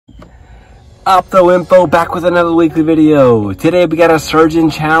Opto Info back with another weekly video. Today we got a surgeon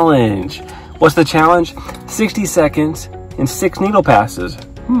challenge. What's the challenge? 60 seconds and 6 needle passes.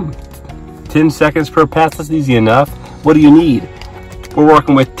 10 seconds per pass, that's easy enough. What do you need? We're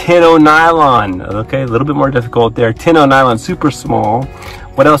working with 10-0 nylon. Okay, a little bit more difficult there. 10-0 nylon, super small.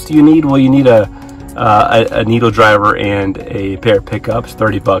 What else do you need? Well, you need a needle driver and a pair of pickups,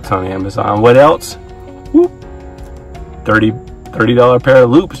 30 bucks on Amazon. What else? Whoop. $30 pair of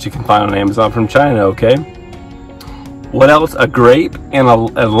loops you can find on Amazon from China, okay? What else? A grape and a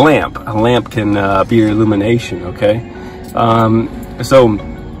lamp. A lamp can be your illumination, okay? So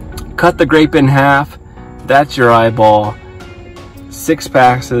cut the grape in half. That's your eyeball. 6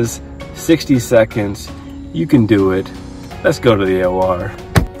 passes, 60 seconds. You can do it. Let's go to the OR.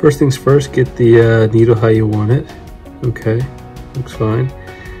 First things first, get the needle how you want it. Okay, looks fine.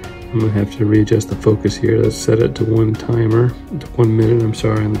 I'm gonna have to readjust the focus here. Let's set it to 1 minute, I'm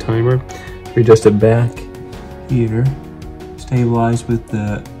sorry, on the timer. Readjust it back here. Stabilize with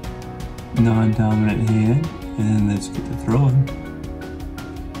the non-dominant hand, and let's get to throwing.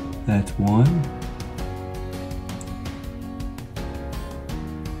 That's 1.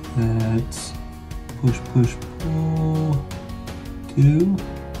 That's push, push, pull. 2.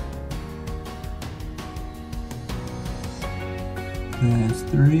 That's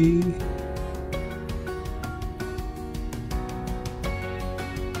 3.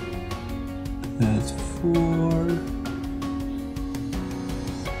 That's 4.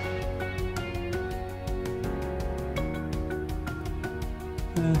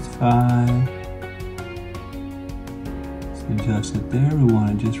 That's 5. Let's adjust it there. We want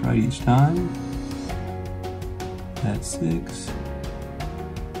it just right each time. That's 6.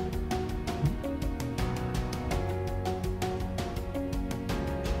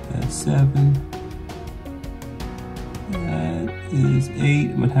 That's 7. That is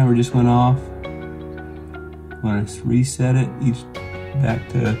 8. My timer just went off. I'm gonna reset it back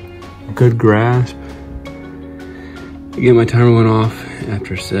to a good grasp. Again, my timer went off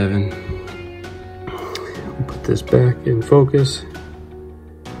after 7. I'll put this back in focus.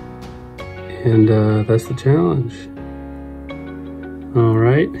 And that's the challenge. All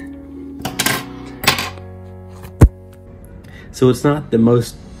right. So it's not the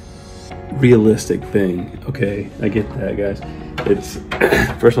most realistic thing, okay? I get that, guys. It's,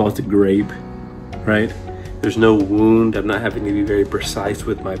 first of all, it's a grape, right? There's no wound. I'm not having to be very precise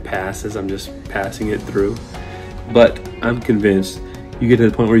with my passes. I'm just passing it through. But I'm convinced you get to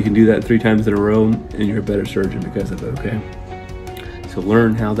the point where you can do that 3 times in a row and you're a better surgeon because of it, okay? So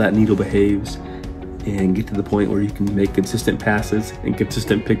learn how that needle behaves and get to the point where you can make consistent passes and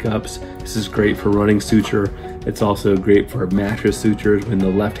consistent pickups. This is great for running suture. It's also great for mattress sutures when the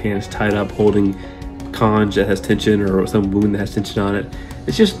left hand is tied up holding conj that has tension or some wound that has tension on it.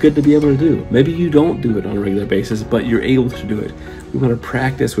 It's just good to be able to do. Maybe you don't do it on a regular basis, but you're able to do it. We want to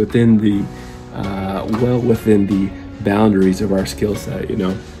practice within the, well within the boundaries of our skill set, you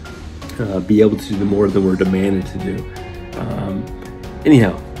know. Be able to do more than we're demanded to do.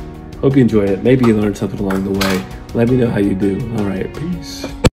 Anyhow, hope you enjoy it. Maybe you learned something along the way. Let me know how you do. All right, peace.